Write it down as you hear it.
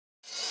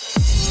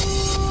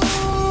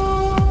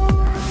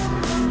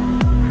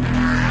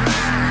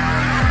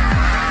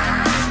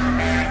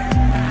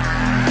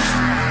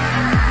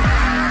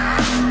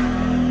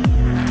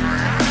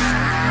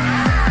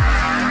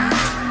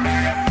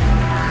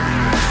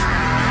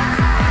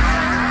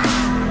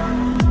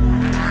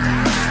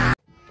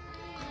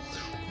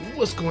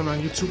going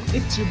on YouTube?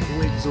 It's your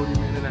boy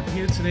Exodia-Man, and I'm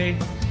here today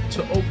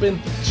to open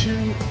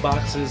 2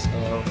 boxes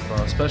of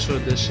special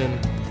edition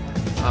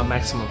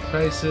maximum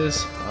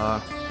prices.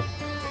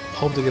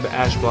 Hope to get an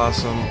Ash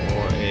Blossom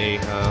or a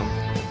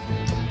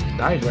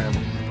diagram.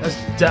 That's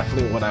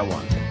definitely what I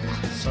want.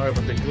 Sorry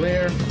about the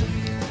glare.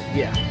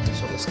 Yeah,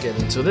 so let's get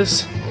into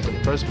this. Open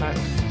the first pack.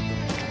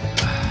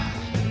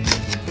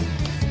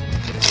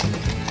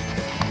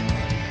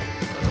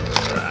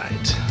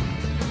 Alright.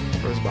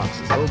 First box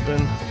is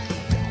open.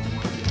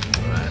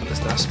 Alright,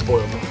 let's not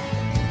spoil the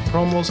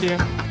promos here.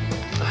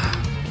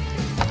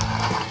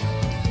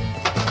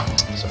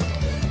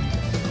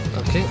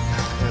 Okay,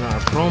 and our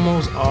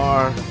promos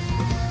are,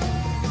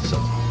 so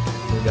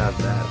we got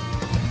that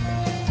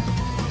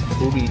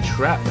booby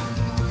trap. I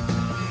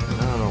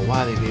don't know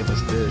why they gave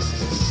us this.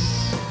 This is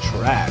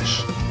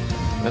trash.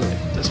 Anyway,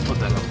 let's put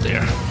that up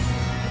there.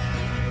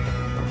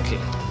 Okay,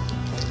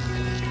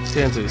 let's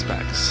get into these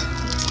packs.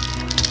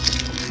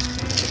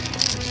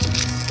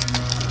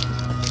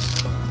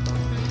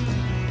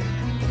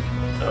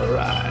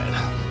 Alright.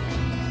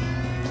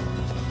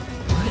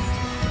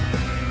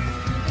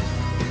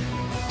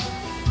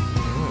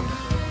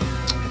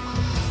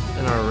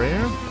 And our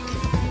rare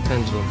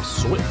pendulum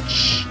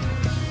switch,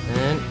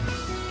 and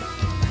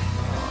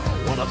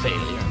what a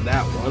failure on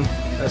that one.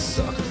 That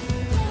sucked.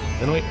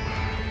 Anyway,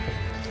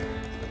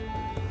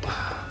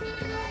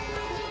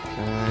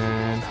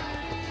 and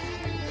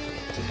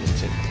to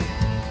continue.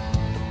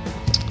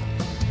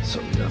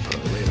 So we gotta put a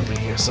rare over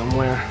here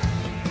somewhere.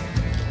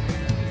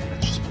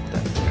 Just put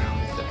that there.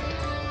 Like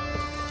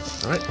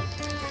that. All right.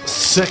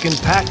 Second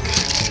pack.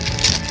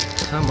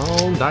 Come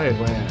on,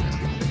 diagram.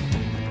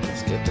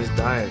 Let's get this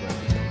diagram.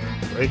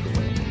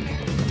 Breakaway.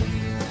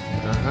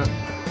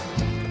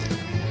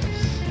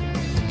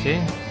 Okay.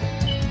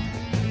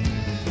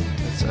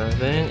 That's our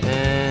thing,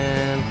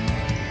 and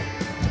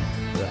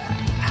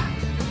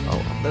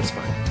oh, that's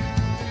fine.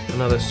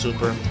 Another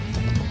super.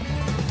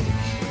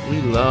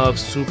 We love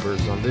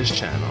supers on this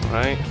channel,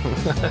 right?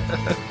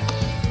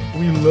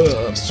 We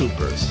love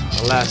supers.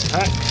 Our last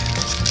pack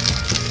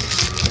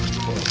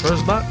for the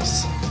first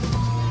box.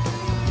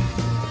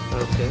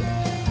 Okay.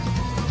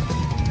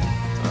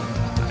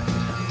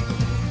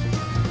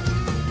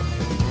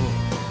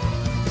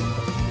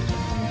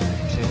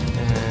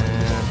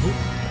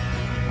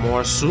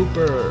 More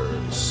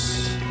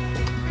supers,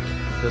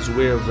 because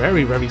we're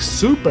very, very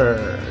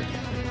super.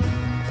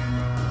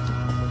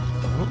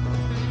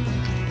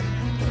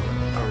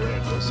 Our rare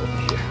goes over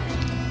here.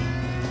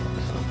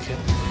 Okay.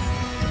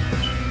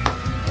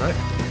 Alright.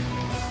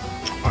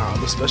 Wow,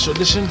 the special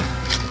edition.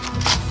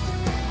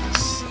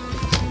 Let's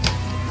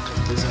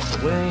cut this out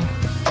the way.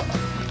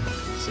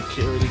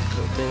 Security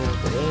cut thing out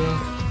the way.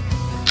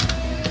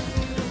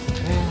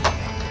 Okay.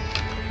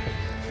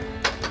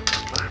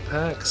 Our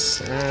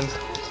packs and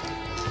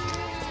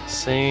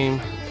same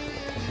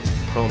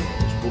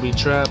promos. Booby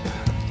trap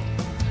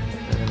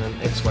and an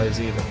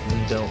XYZ that we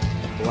don't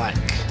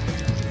like.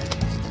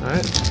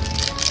 Alright.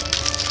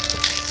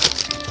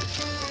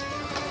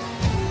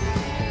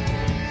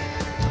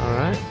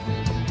 Alright.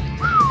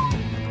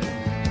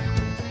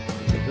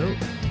 There we go.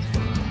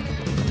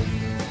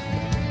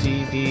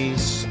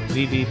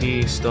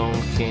 DDD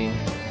Stone King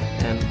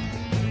and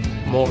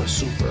more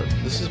super.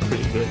 This is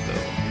pretty good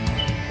though.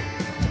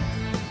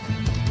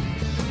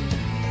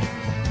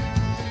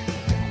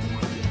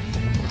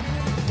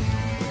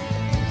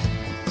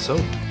 So,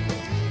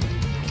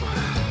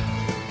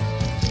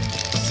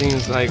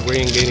 seems like we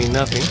ain't getting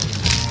nothing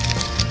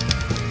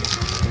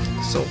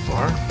so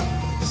far.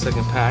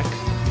 Second pack.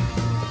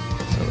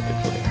 So look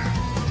at clear.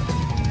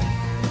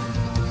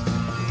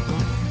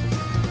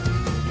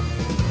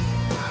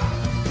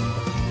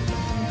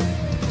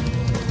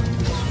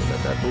 So we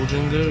got that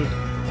Boojin dude.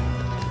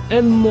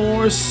 And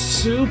more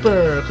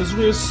super, because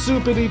we're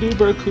super-de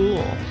duper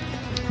cool.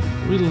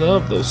 We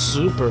love those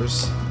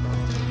supers.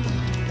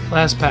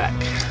 Last pack.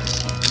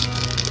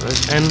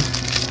 And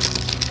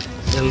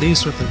at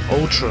least with an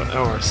ultra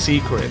or a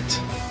secret.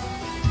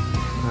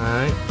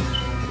 Alright,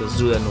 let's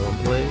do that. No one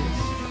plays.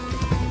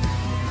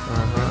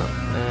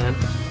 And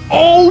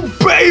oh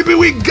baby,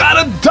 we got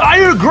a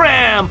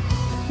diagram!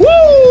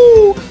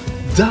 Woo!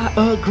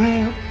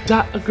 Diagram.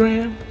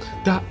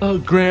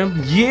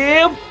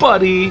 Yeah,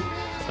 buddy.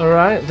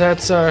 Alright,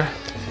 that's our.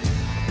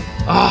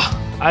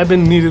 I've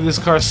been needing this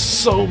car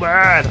so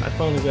bad. I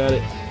finally got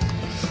it.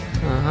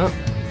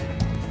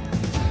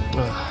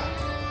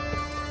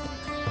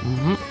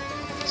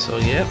 So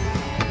yeah,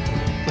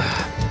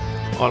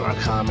 all our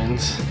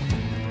comments.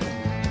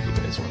 You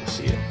guys want to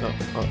see it?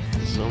 Oh,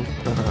 zoom.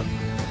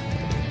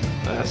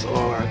 That's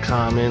all our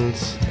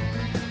comments.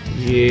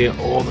 Yeah,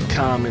 all the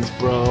comments,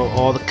 bro.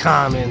 All the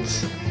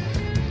comments.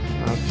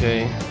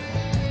 Okay.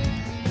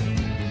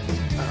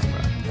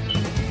 Alright.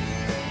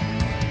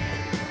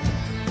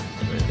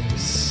 There it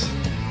is.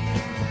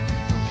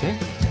 Okay.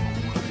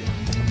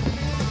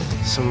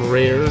 Some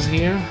rares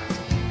here.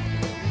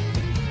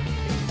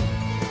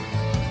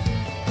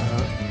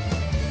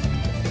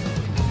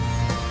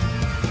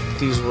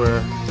 These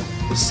were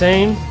the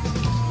same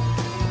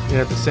We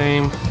had the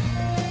same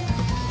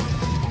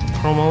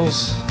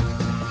promos.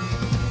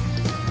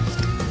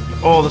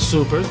 All the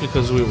supers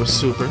because we were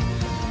super.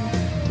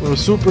 We were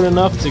super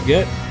enough to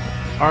get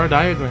our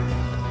diagram.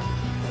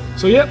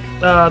 So yep,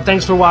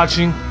 thanks for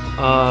watching.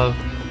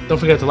 Don't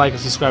forget to like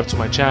and subscribe to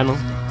my channel.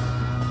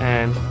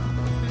 And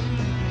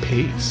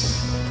peace.